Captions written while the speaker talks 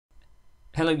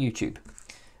Hello YouTube.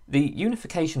 The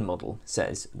unification model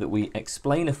says that we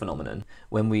explain a phenomenon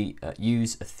when we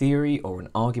use a theory or an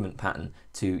argument pattern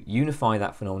to unify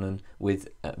that phenomenon with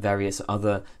various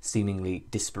other seemingly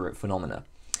disparate phenomena.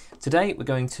 Today we're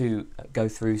going to go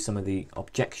through some of the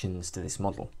objections to this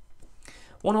model.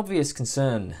 One obvious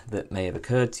concern that may have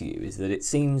occurred to you is that it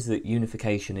seems that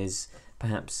unification is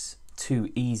perhaps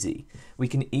too easy. We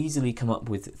can easily come up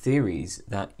with theories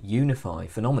that unify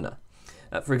phenomena.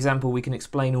 For example, we can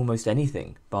explain almost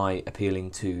anything by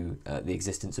appealing to the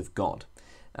existence of God.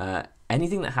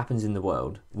 Anything that happens in the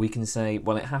world, we can say,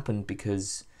 well, it happened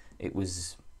because it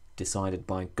was decided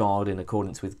by God in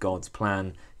accordance with God's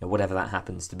plan, whatever that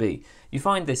happens to be. You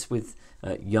find this with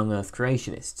young Earth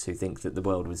creationists who think that the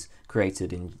world was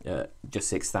created in just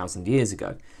 6,000 years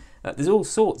ago. There's all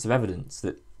sorts of evidence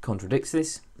that contradicts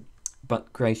this,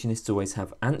 but creationists always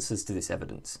have answers to this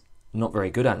evidence. Not very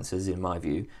good answers in my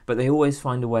view, but they always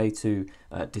find a way to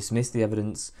dismiss the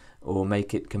evidence or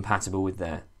make it compatible with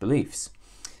their beliefs.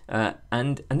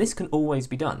 And this can always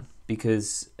be done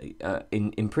because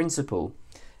in principle,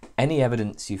 any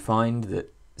evidence you find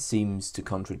that seems to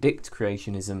contradict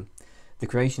creationism, the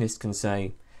creationist can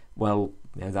say, well,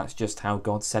 that's just how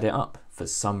God set it up for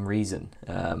some reason.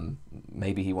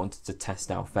 Maybe he wanted to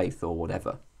test our faith or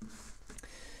whatever.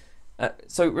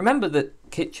 So remember that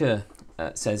Kitcher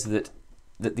says that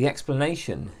the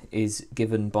explanation is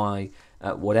given by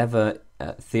whatever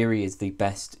theory is the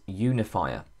best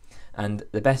unifier. And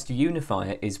the best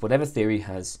unifier is whatever theory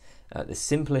has the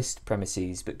simplest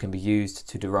premises but can be used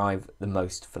to derive the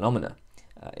most phenomena.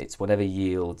 It's whatever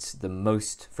yields the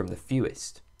most from the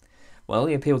fewest. Well,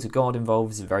 the appeal to God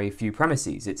involves very few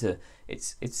premises. It's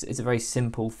a very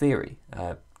simple theory.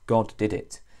 God did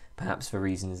it, perhaps for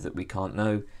reasons that we can't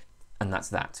know, and that's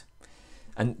that.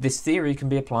 And this theory can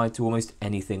be applied to almost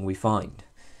anything we find.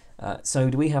 So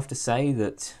do we have to say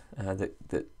that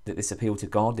this appeal to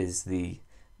God is the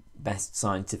best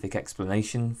scientific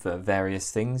explanation for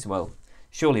various things? Well,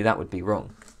 surely that would be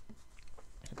wrong.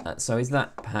 So is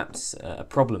that perhaps a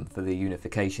problem for the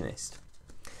unificationist?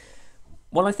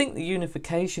 Well, I think the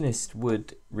unificationist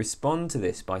would respond to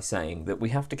this by saying that we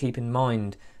have to keep in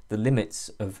mind the limits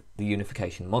of the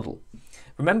unification model.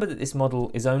 Remember that this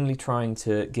model is only trying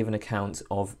to give an account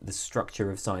of the structure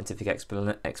of scientific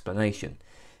explanation.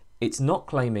 It's not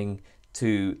claiming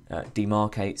to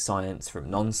demarcate science from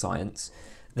non-science.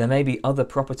 There may be other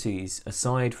properties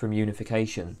aside from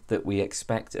unification that we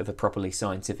expect of a properly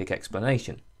scientific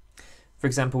explanation. For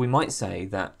example, we might say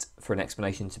that for an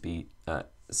explanation to be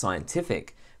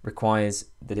scientific requires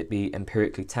that it be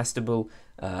empirically testable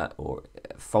or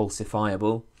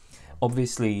falsifiable.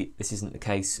 Obviously, this isn't the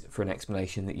case for an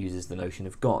explanation that uses the notion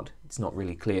of God. It's not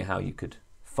really clear how you could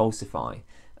falsify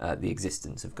the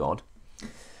existence of God.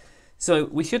 So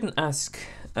we shouldn't ask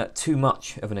too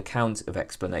much of an account of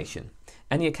explanation.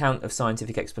 Any account of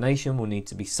scientific explanation will need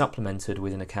to be supplemented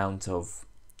with an account of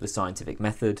the scientific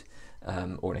method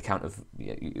or an account of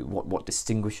what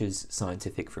distinguishes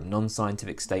scientific from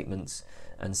non-scientific statements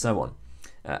and so on.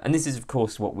 And this is, of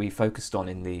course, what we focused on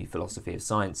in the Philosophy of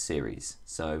Science series,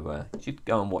 so you should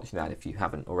go and watch that if you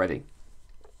haven't already.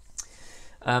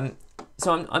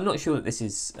 So I'm not sure that this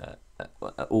is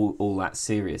all that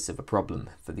serious of a problem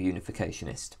for the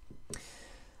unificationist.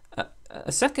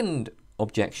 A second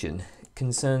objection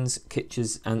concerns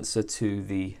Kitcher's answer to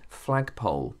the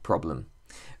flagpole problem.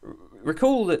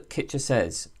 Recall that Kitcher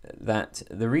says that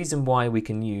the reason why we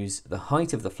can use the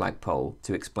height of the flagpole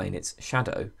to explain its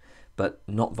shadow but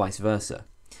not vice versa,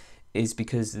 is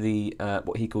because the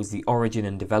what he calls the origin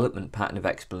and development pattern of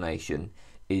explanation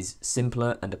is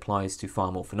simpler and applies to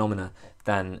far more phenomena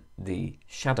than the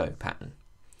shadow pattern.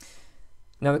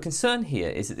 Now the concern here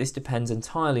is that this depends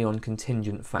entirely on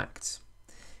contingent facts.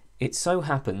 It so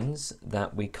happens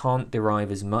that we can't derive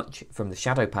as much from the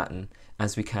shadow pattern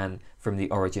as we can from the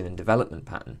origin and development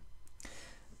pattern.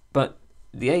 But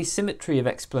the asymmetry of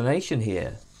explanation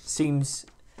here seems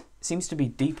to be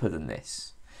deeper than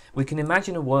this. We can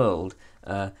imagine a world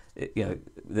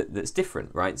that's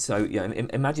different, right? So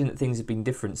imagine that things have been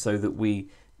different so that we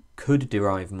could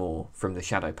derive more from the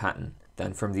shadow pattern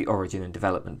than from the origin and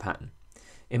development pattern.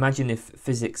 Imagine if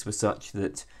physics were such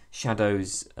that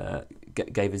shadows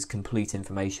gave us complete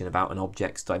information about an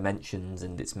object's dimensions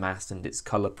and its mass and its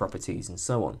colour properties and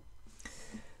so on.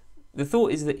 The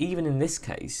thought is that even in this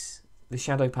case, the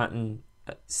shadow pattern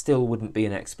still wouldn't be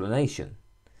an explanation.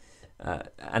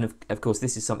 And of course,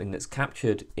 this is something that's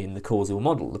captured in the causal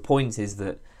model. The point is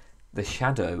that the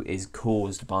shadow is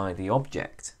caused by the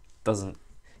object.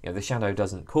 The shadow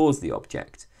doesn't cause the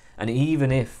object. And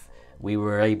even if we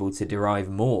were able to derive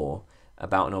more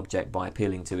about an object by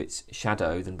appealing to its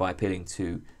shadow than by appealing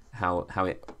to how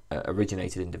it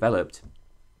originated and developed,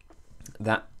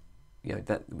 that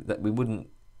we wouldn't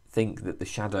think that the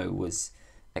shadow was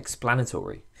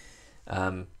explanatory.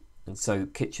 And so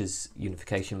Kitcher's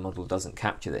unification model doesn't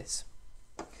capture this.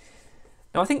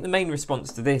 Now, I think the main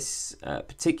response to this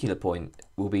particular point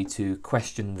will be to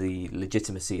question the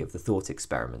legitimacy of the thought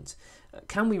experiment.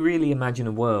 Can we really imagine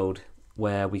a world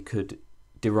where we could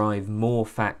derive more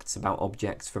facts about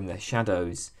objects from their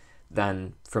shadows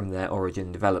than from their origin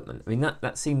and development? I mean,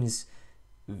 that seems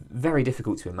very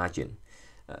difficult to imagine.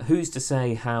 Who's to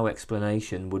say how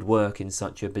explanation would work in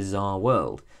such a bizarre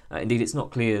world? Indeed, it's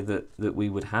not clear that we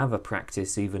would have a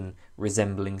practice even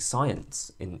resembling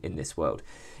science in this world.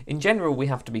 In general, we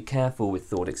have to be careful with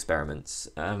thought experiments.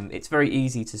 It's very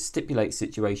easy to stipulate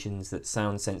situations that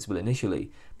sound sensible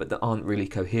initially, but that aren't really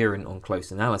coherent on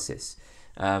close analysis.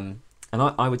 And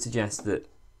I would suggest that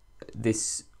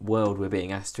this world we're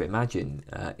being asked to imagine,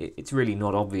 it's really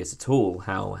not obvious at all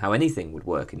how anything would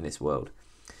work in this world.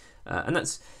 And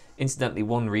that's incidentally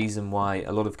one reason why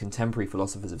a lot of contemporary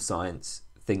philosophers of science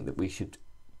think that we should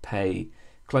pay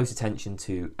close attention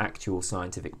to actual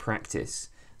scientific practice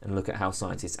and look at how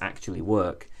scientists actually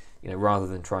work, rather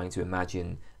than trying to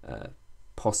imagine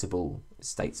possible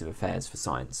states of affairs for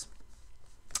science.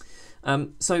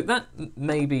 So that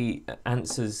maybe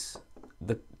answers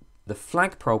the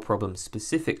flagpole problem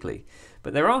specifically,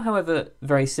 but there are, however,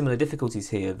 very similar difficulties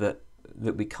here that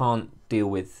we can't deal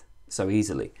with so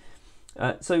easily.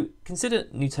 So consider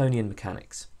Newtonian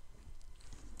mechanics.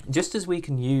 Just as we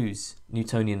can use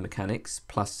Newtonian mechanics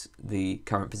plus the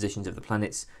current positions of the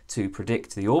planets to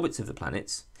predict the orbits of the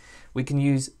planets, we can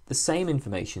use the same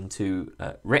information to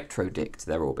retrodict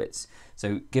their orbits.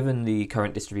 So given the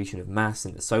current distribution of mass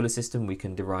in the solar system, we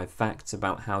can derive facts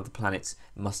about how the planets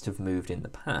must have moved in the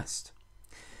past.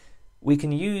 We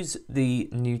can use the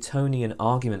Newtonian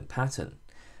argument pattern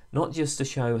not just to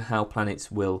show how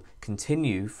planets will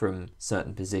continue from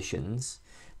certain positions,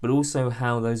 but also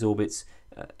how those orbits,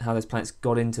 how those planets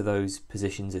got into those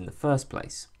positions in the first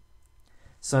place.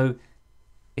 So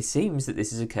it seems that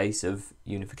this is a case of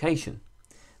unification,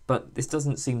 but this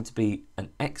doesn't seem to be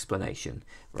an explanation,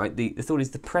 right? The thought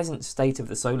is the present state of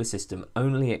the solar system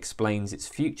only explains its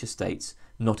future states,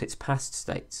 not its past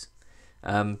states.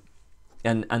 And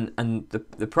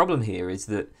the problem here is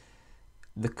that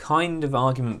the kind of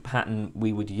argument pattern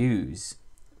we would use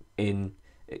in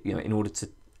order to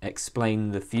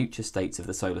explain the future states of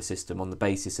the solar system on the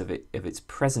basis of its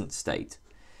present state,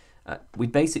 we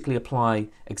basically apply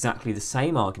exactly the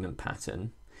same argument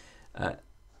pattern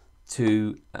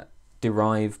to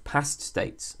derive past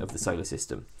states of the solar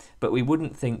system, but we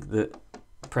wouldn't think that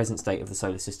the present state of the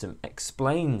solar system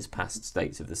explains past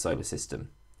states of the solar system.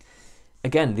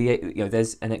 Again,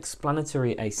 there's an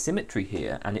explanatory asymmetry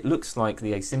here, and it looks like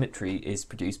the asymmetry is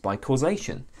produced by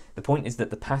causation. The point is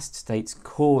that the past states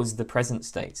cause the present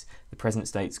states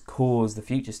cause the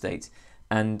future states,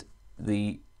 and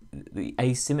the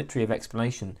asymmetry of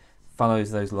explanation follows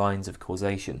those lines of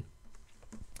causation.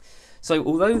 So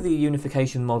although the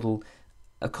unification model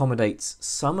accommodates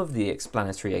some of the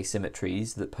explanatory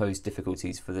asymmetries that pose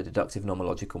difficulties for the deductive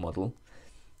nomological model,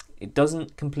 it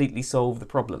doesn't completely solve the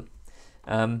problem.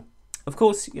 Of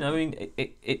course,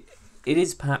 it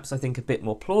is perhaps, I think, a bit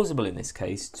more plausible in this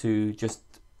case to just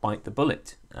bite the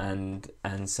bullet and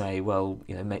say, well,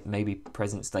 maybe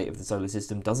present state of the solar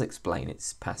system does explain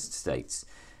its past states.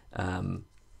 Again,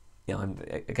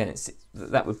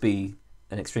 that would be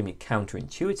an extremely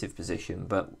counterintuitive position,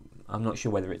 but I'm not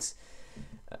sure whether it's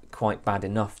quite bad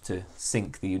enough to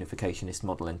sink the unificationist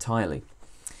model entirely.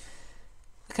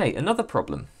 Okay, another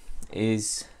problem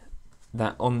is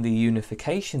that on the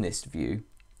unificationist view,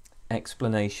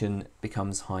 explanation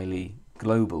becomes highly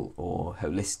global or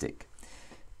holistic.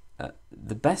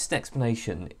 The best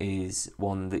explanation is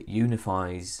one that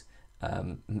unifies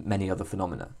many other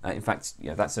phenomena. In fact,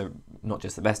 that's not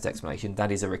just the best explanation,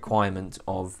 that is a requirement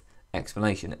of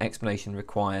explanation. Explanation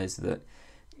requires that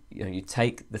you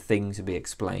take the thing to be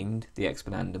explained, the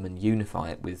explanandum, and unify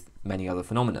it with many other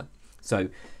phenomena. So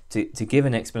to give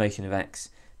an explanation of X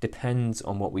depends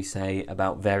on what we say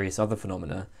about various other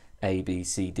phenomena, A, B,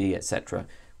 C, D, etc.,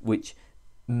 which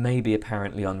may be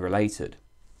apparently unrelated.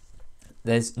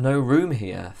 There's no room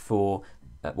here for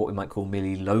what we might call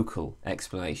merely local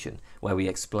explanation, where we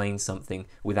explain something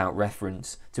without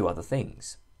reference to other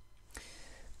things.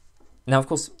 Now, of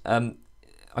course,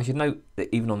 I should note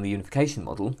that even on the unification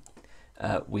model,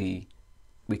 we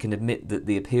can admit that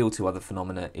the appeal to other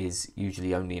phenomena is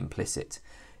usually only implicit.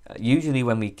 Usually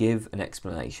when we give an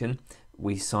explanation,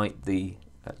 we cite the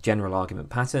general argument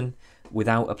pattern,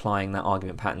 without applying that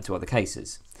argument pattern to other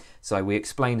cases. So we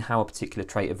explain how a particular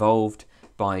trait evolved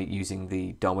by using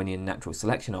the Darwinian natural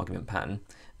selection argument pattern,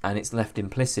 and it's left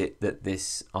implicit that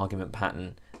this argument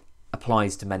pattern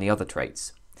applies to many other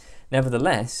traits.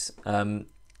 Nevertheless,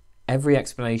 every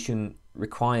explanation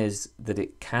requires that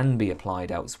it can be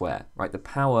applied elsewhere, right? The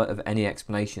power of any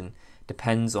explanation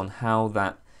depends on how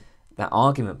that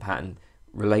argument pattern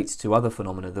relates to other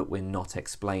phenomena that we're not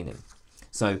explaining.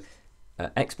 So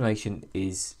explanation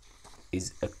is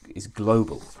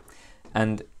global,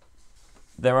 and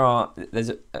there's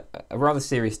a rather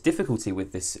serious difficulty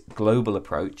with this global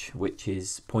approach, which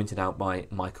is pointed out by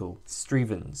Michael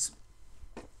Strevens.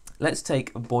 Let's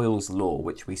take Boyle's law,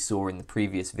 which we saw in the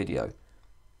previous video.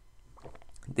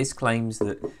 This claims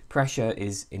that pressure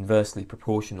is inversely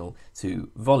proportional to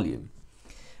volume.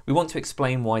 We want to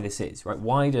explain why this is, right?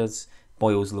 Why does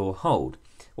Boyle's law hold?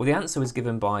 Well, the answer was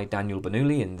given by Daniel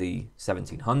Bernoulli in the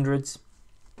 1700s.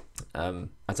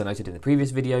 As I noted in the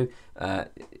previous video,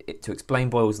 to explain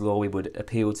Boyle's law, we would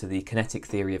appeal to the kinetic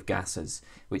theory of gases,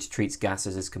 which treats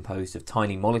gases as composed of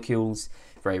tiny molecules,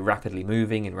 very rapidly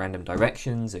moving in random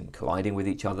directions and colliding with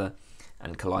each other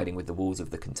and colliding with the walls of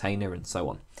the container and so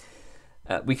on.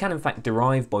 We can in fact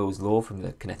derive Boyle's law from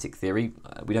the kinetic theory.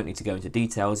 We don't need to go into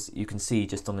details. You can see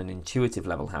just on an intuitive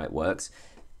level how it works.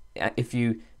 If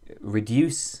you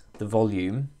reduce the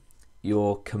volume,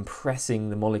 you're compressing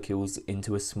the molecules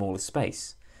into a smaller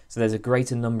space. So there's a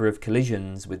greater number of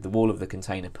collisions with the wall of the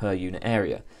container per unit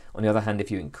area. On the other hand,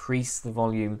 if you increase the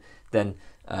volume, then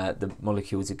the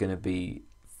molecules are going to be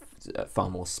far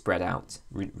more spread out,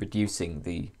 reducing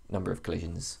the number of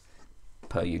collisions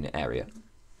per unit area.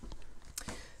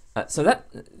 So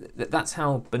that's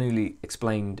how Bernoulli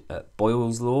explained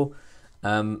Boyle's law.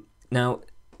 Now,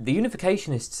 the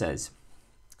unificationist says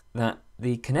that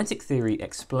the kinetic theory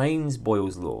explains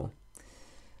Boyle's law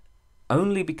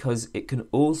only because it can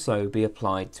also be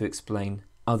applied to explain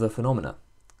other phenomena,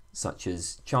 such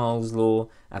as Charles' law,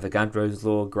 Avogadro's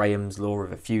law, Graham's law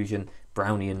of effusion,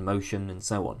 Brownian motion, and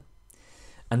so on.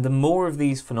 And the more of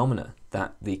these phenomena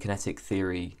that the kinetic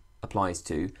theory applies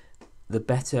to, the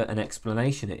better an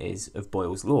explanation it is of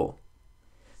Boyle's law.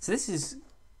 So this is,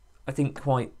 I think,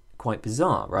 quite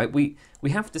bizarre, right? We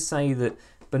have to say that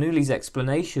Bernoulli's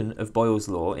explanation of Boyle's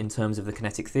law in terms of the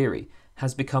kinetic theory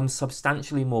has become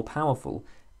substantially more powerful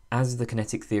as the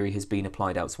kinetic theory has been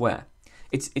applied elsewhere.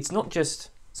 It's not just,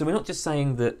 so we're not just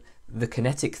saying that the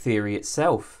kinetic theory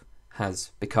itself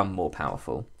has become more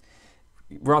powerful.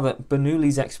 Rather,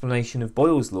 Bernoulli's explanation of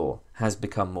Boyle's law has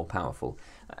become more powerful.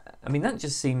 I mean, that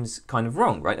just seems kind of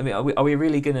wrong, right? I mean, are we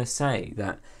really going to say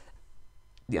that,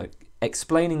 you know,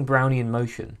 explaining Brownian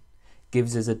motion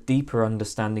gives us a deeper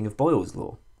understanding of Boyle's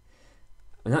law?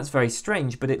 And that's very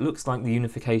strange, but it looks like the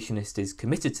unificationist is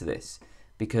committed to this,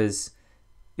 because,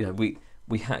 you know,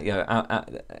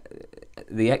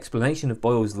 the explanation of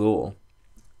Boyle's law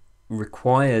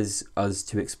requires us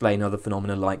to explain other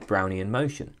phenomena like Brownian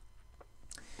motion.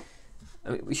 I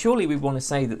mean, surely we want to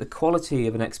say that the quality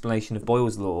of an explanation of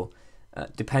Boyle's law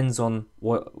depends on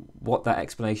what that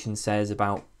explanation says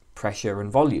about pressure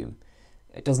and volume.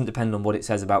 It doesn't depend on what it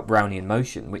says about Brownian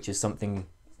motion, which is something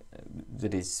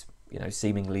that is, you know,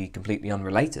 seemingly completely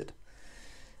unrelated.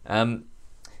 I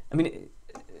mean,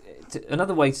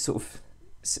 another way to sort of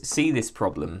see this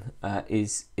problem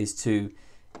is to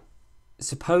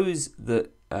suppose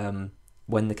that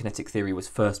when the kinetic theory was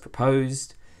first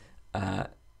proposed,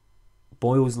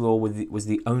 Boyle's law was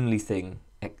the only thing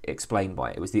explained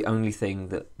by it. It was the only thing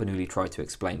that Bernoulli tried to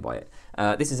explain by it.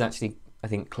 This is actually, I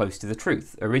think, close to the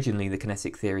truth. Originally, the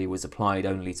kinetic theory was applied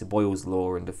only to Boyle's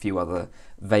law and a few other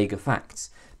vaguer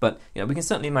facts. But, you know, we can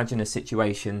certainly imagine a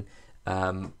situation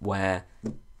where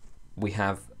we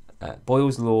have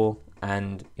Boyle's law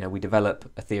and, you know, we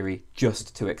develop a theory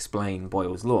just to explain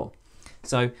Boyle's law.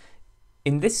 So,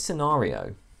 in this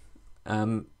scenario,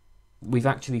 we've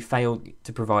actually failed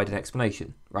to provide an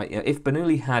explanation, right? You know, if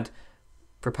Bernoulli had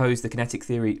proposed the kinetic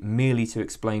theory merely to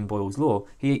explain Boyle's law,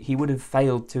 he would have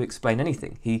failed to explain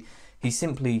anything. He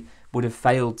simply would have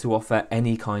failed to offer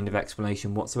any kind of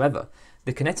explanation whatsoever.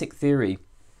 The kinetic theory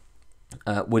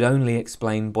would only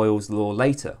explain Boyle's law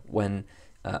later, when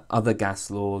other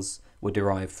gas laws were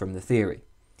derived from the theory.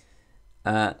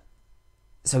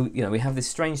 So, you know, we have this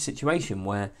strange situation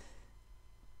where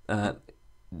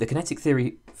the kinetic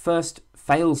theory first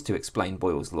fails to explain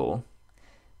Boyle's law,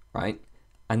 right?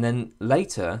 And then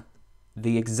later,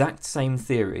 the exact same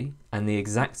theory and the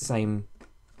exact same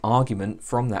argument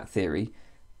from that theory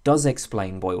does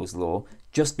explain Boyle's law,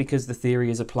 just because the theory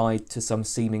is applied to some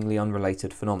seemingly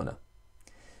unrelated phenomena.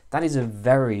 That is a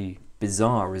very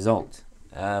bizarre result.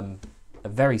 a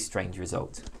very strange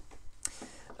result.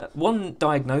 One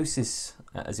diagnosis,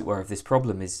 as it were, of this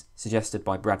problem is suggested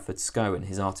by Bradford Scow in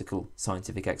his article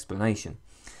Scientific Explanation.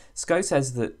 Scow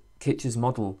says that Kitcher's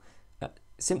model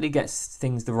simply gets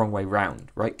things the wrong way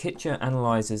round, right? Kitcher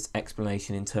analyses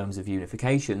explanation in terms of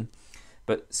unification,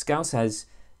 but Scow says,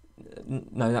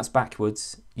 no, that's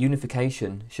backwards.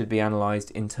 Unification should be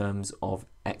analysed in terms of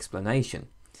explanation.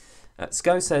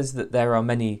 Scow says that there are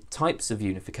many types of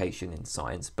unification in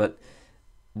science, but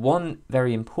one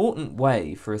very important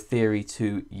way for a theory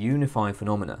to unify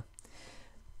phenomena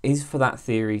is for that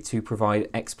theory to provide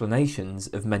explanations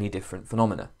of many different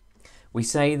phenomena. We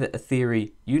say that a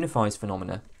theory unifies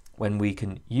phenomena when we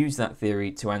can use that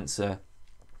theory to answer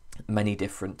many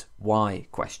different why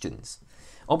questions.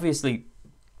 Obviously,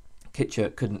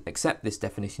 Kitcher couldn't accept this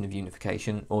definition of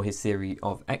unification, or his theory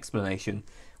of explanation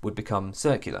would become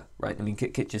circular, right? I mean,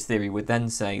 Kitcher's theory would then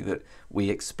say that we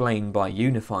explain by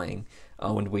unifying,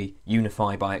 and we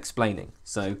unify by explaining.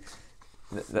 So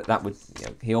that would,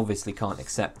 he obviously can't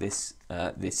accept this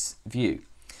this view.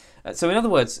 So in other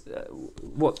words,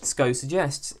 what Scow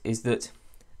suggests is that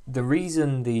the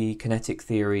reason the kinetic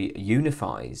theory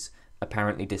unifies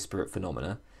apparently disparate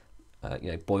phenomena,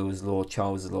 Boyle's law,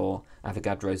 Charles' law,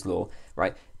 Avogadro's law,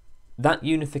 right? That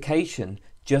unification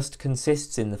just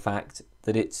consists in the fact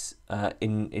that it's that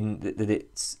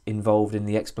it's involved in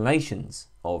the explanations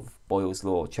of Boyle's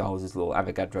law, Charles' law,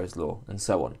 Avogadro's law, and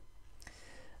so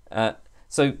on.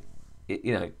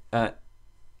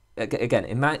 Again,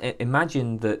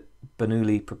 imagine that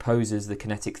Bernoulli proposes the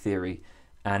kinetic theory,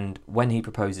 and when he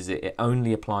proposes it, it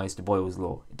only applies to Boyle's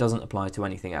law. It doesn't apply to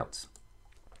anything else.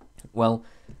 Well,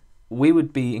 we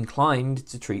would be inclined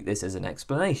to treat this as an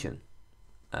explanation.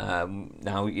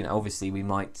 Now, obviously we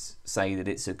might say that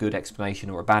it's a good explanation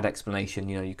or a bad explanation.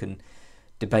 You can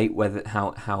debate whether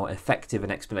how effective an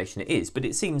explanation it is, but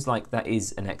it seems like that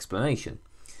is an explanation.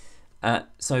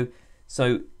 So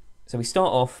we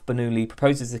start off, Bernoulli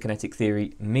proposes the kinetic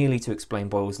theory merely to explain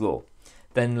Boyle's law.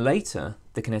 Then later,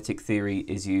 the kinetic theory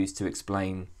is used to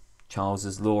explain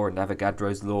Charles's law and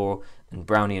Avogadro's law and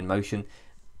Brownian motion.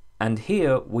 And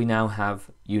here we now have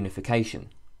unification.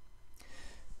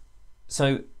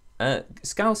 So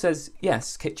Scow says,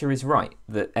 yes, Kitcher is right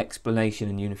that explanation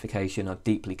and unification are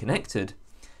deeply connected,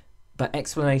 but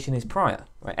explanation is prior,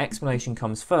 right? Explanation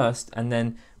comes first, and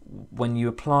then when you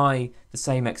apply the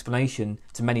same explanation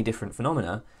to many different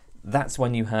phenomena, that's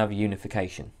when you have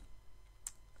unification.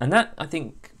 And that, I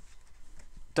think,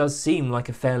 does seem like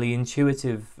a fairly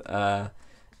intuitive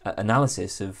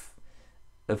analysis of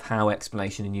how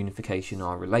explanation and unification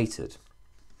are related.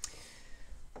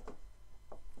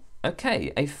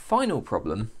 Okay, a final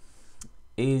problem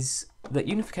is that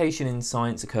unification in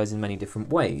science occurs in many different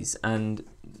ways, and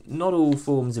not all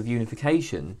forms of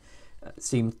unification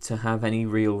seem to have any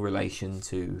real relation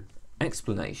to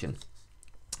explanation.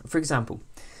 For example,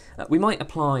 we might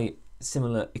apply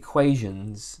similar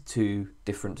equations to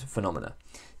different phenomena.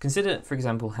 Consider, for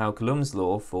example, how Coulomb's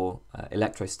law for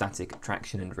electrostatic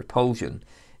attraction and repulsion,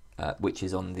 which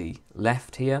is on the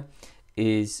left here,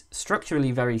 is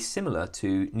structurally very similar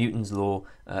to Newton's law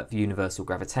for universal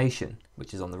gravitation,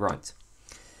 which is on the right.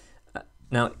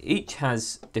 Now, each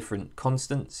has different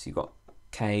constants. You've got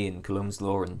K in Coulomb's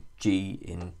law and G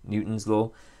in Newton's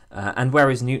law. And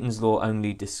whereas Newton's law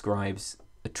only describes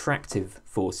attractive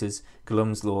forces,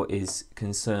 Coulomb's law is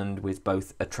concerned with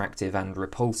both attractive and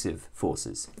repulsive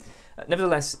forces.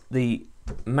 Nevertheless, the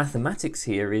mathematics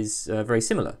here is very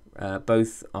similar.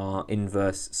 Both are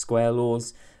inverse square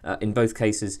laws. In both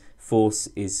cases, force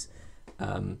is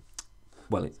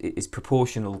it is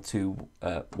proportional to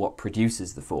what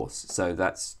produces the force. So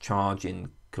that's charge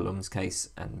in Coulomb's case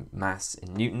and mass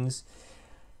in Newton's.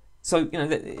 So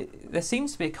there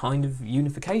seems to be a kind of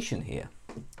unification here,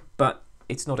 but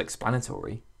it's not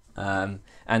explanatory.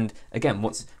 And again,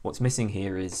 what's missing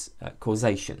here is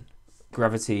causation.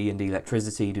 Gravity and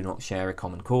electricity do not share a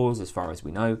common cause, as far as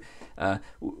we know.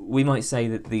 We might say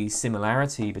that the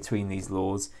similarity between these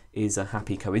laws is a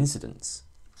happy coincidence.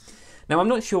 Now, I'm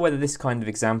not sure whether this kind of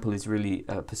example is really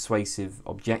a persuasive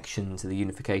objection to the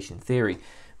unification theory.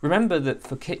 Remember that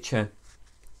for Kitcher,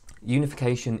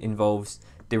 unification involves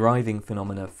deriving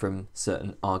phenomena from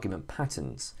certain argument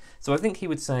patterns. So I think he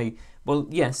would say, well,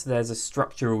 yes, there's a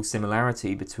structural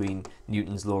similarity between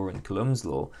Newton's law and Coulomb's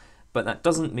law, but that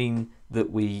doesn't mean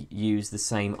that we use the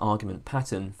same argument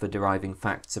pattern for deriving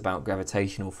facts about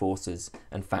gravitational forces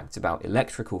and facts about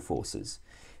electrical forces.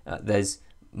 There's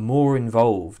more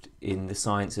involved in the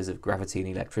sciences of gravity and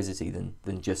electricity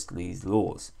than just these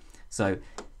laws. So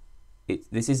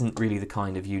this isn't really the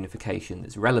kind of unification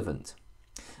that's relevant.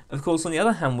 Of course, on the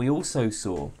other hand, we also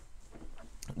saw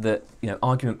that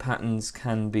argument patterns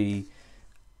can be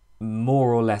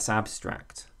more or less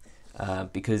abstract,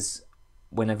 because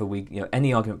whenever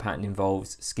any argument pattern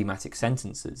involves schematic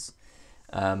sentences,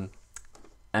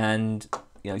 and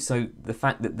so the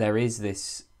fact that there is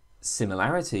this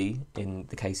similarity in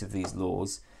the case of these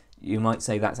laws, you might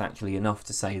say that's actually enough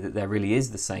to say that there really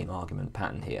is the same argument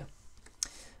pattern here.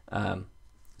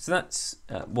 So that's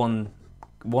one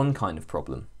kind of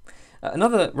problem.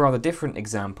 Another rather different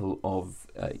example of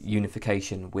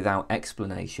unification without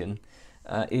explanation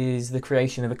is the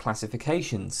creation of a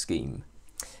classification scheme.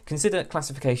 Consider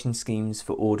classification schemes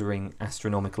for ordering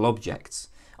astronomical objects.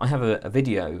 I have a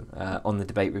video on the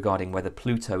debate regarding whether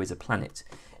Pluto is a planet.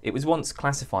 It was once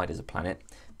classified as a planet,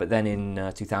 but then in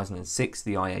 2006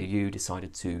 the IAU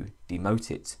decided to demote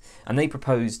it, and they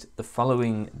proposed the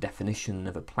following definition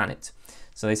of a planet.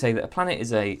 So they say that a planet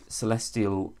is a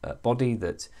celestial body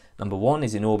that, number one,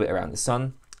 is in orbit around the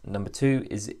Sun, number two,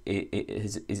 is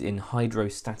in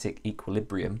hydrostatic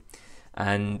equilibrium,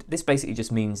 and this basically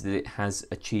just means that it has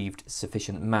achieved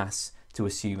sufficient mass to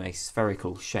assume a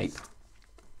spherical shape.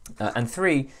 And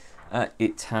three,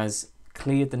 it has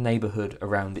cleared the neighbourhood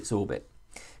around its orbit.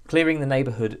 Clearing the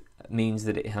neighbourhood means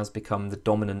that it has become the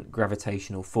dominant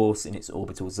gravitational force in its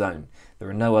orbital zone. There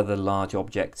are no other large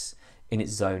objects in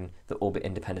its zone that orbit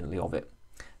independently of it.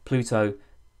 Pluto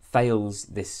fails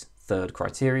this third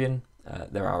criterion.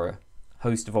 There are a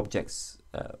host of objects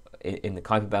in the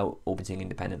Kuiper belt orbiting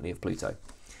independently of Pluto.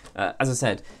 As I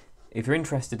said, if you're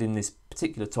interested in this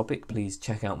particular topic, please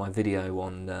check out my video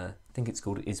on, I think it's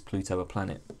called Is Pluto a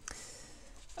Planet?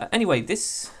 Anyway,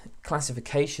 this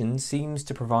classification seems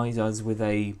to provide us with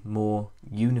a more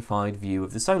unified view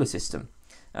of the solar system.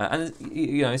 And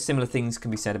similar things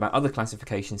can be said about other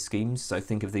classification schemes. So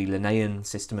think of the Linnaean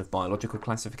system of biological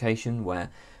classification, where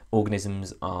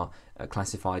organisms are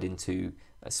classified into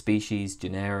species,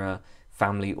 genera,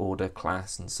 family, order,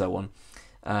 class, and so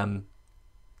on.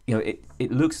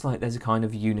 It looks like there's a kind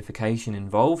of unification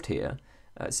involved here,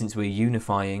 since we're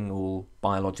unifying all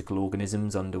biological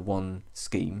organisms under one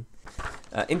scheme.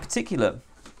 In particular,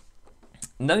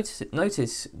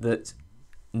 notice that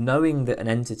knowing that an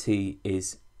entity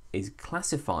is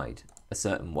classified a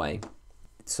certain way,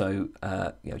 so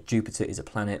Jupiter is a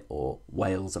planet or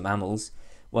whales are mammals,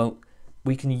 well,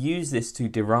 we can use this to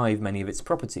derive many of its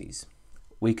properties.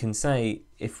 We can say,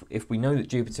 if we know that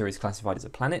Jupiter is classified as a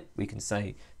planet, we can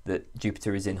say that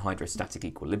Jupiter is in hydrostatic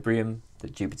equilibrium,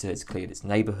 that Jupiter has cleared its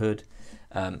neighbourhood.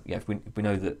 If we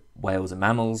know that whales are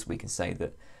mammals, we can say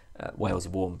that whales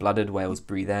are warm-blooded, whales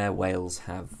breathe air, whales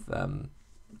have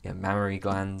mammary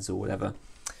glands or whatever.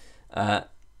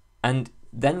 And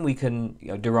then we can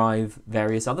derive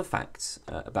various other facts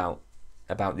about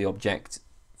the object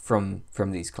from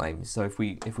these claims. So if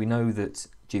we know that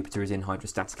Jupiter is in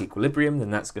hydrostatic equilibrium, then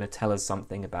that's going to tell us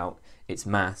something about its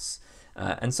mass,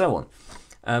 and so on.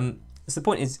 So the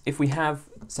point is, if we have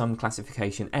some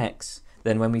classification X,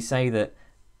 then when we say that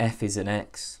F is an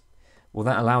X, well,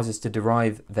 that allows us to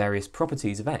derive various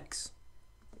properties of X.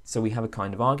 So we have a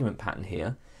kind of argument pattern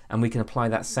here, and we can apply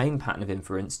that same pattern of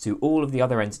inference to all of the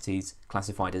other entities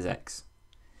classified as X.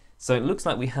 So it looks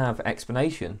like we have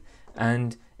explanation,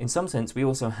 and in some sense we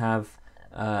also have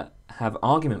an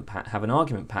argument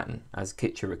pattern as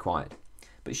Kitcher required.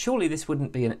 But surely this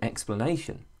wouldn't be an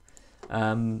explanation.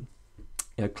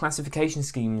 Classification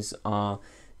schemes are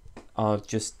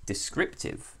just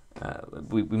descriptive.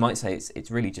 We might say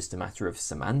it's really just a matter of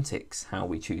semantics, how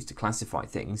we choose to classify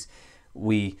things.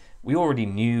 We already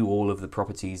knew all of the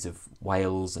properties of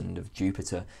whales and of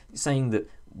Jupiter. Saying that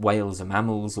whales are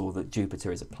mammals or that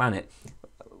Jupiter is a planet,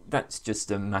 that's just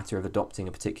a matter of adopting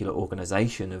a particular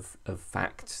organisation of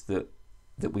facts that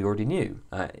we already knew.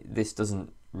 This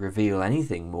doesn't reveal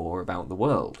anything more about the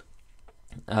world.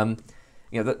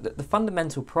 The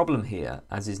fundamental problem here,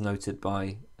 as is noted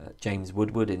by James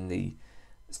Woodward in the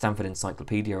Stanford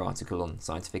Encyclopedia article on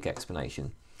scientific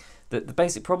explanation, that the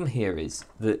basic problem here is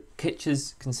that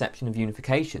Kitcher's conception of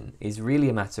unification is really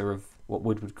a matter of what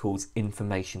Woodward calls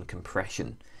information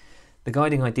compression. The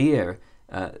guiding idea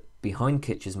behind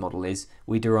Kitcher's model is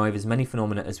we derive as many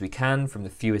phenomena as we can from the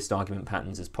fewest argument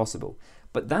patterns as possible.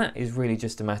 But that is really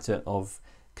just a matter of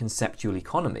conceptual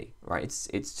economy, right?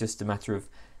 It's just a matter of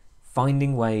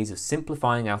finding ways of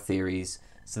simplifying our theories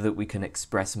so that we can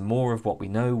express more of what we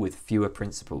know with fewer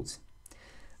principles.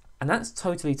 And that's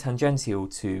totally tangential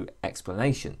to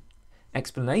explanation.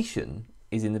 Explanation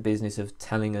is in the business of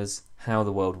telling us how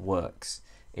the world works.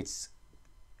 It's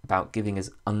about giving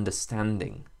us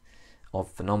understanding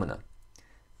of phenomena.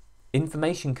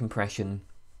 Information compression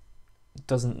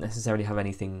doesn't necessarily have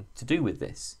anything to do with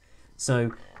this.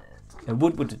 So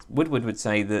Woodward would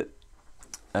say that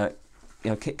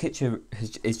Kitcher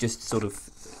is just sort of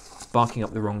barking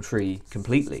up the wrong tree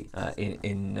completely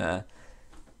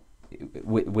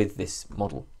with this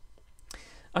model.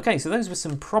 Okay, so those were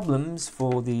some problems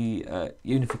for the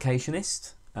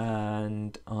unificationist,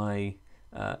 and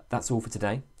that's all for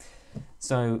today.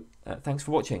 So thanks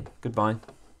for watching. Goodbye.